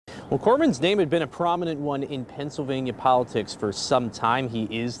Well, Corman's name had been a prominent one in Pennsylvania politics for some time. He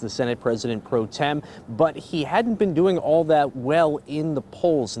is the Senate President pro tem, but he hadn't been doing all that well in the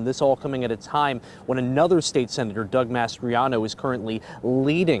polls, and this all coming at a time when another state senator, Doug Mastriano, is currently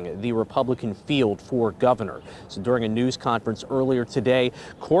leading the Republican field for governor. So during a news conference earlier today,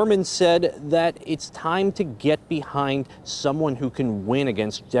 Corman said that it's time to get behind someone who can win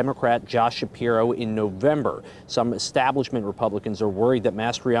against Democrat Josh Shapiro in November. Some establishment Republicans are worried that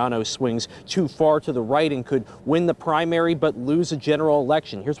Mastriano swings too far to the right and could win the primary but lose a general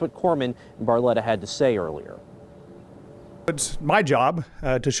election. Here's what Corman and Barletta had to say earlier. It's my job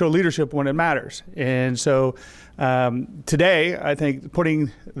to show leadership when it matters. And so today, I think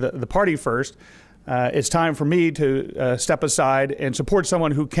putting the party first, it's time for me to step aside and support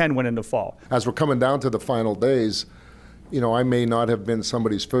someone who can win in the fall. As we're coming down to the final days, you know, I may not have been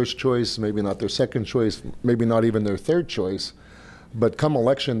somebody's first choice, maybe not their second choice, maybe not even their third choice. But come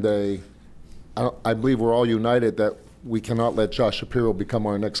Election Day, I believe we're all united that we cannot let Josh Shapiro become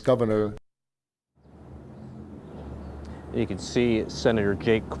our next governor. You can see Senator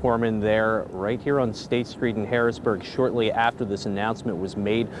Jake Corman there right here on State Street in Harrisburg shortly after this announcement was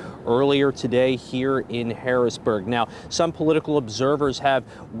made earlier today here in Harrisburg. Now, some political observers have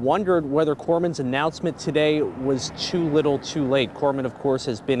wondered whether Corman's announcement today was too little too late. Corman, of course,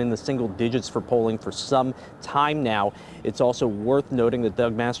 has been in the single digits for polling for some time now. It's also worth noting that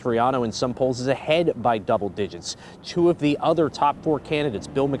Doug Mastriano in some polls is ahead by double digits. Two of the other top four candidates,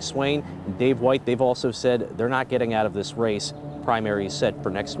 Bill McSwain and Dave White, they've also said they're not getting out of this race. Primary is set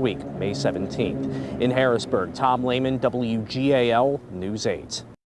for next week, May 17th. In Harrisburg, Tom Lehman, WGAL News 8.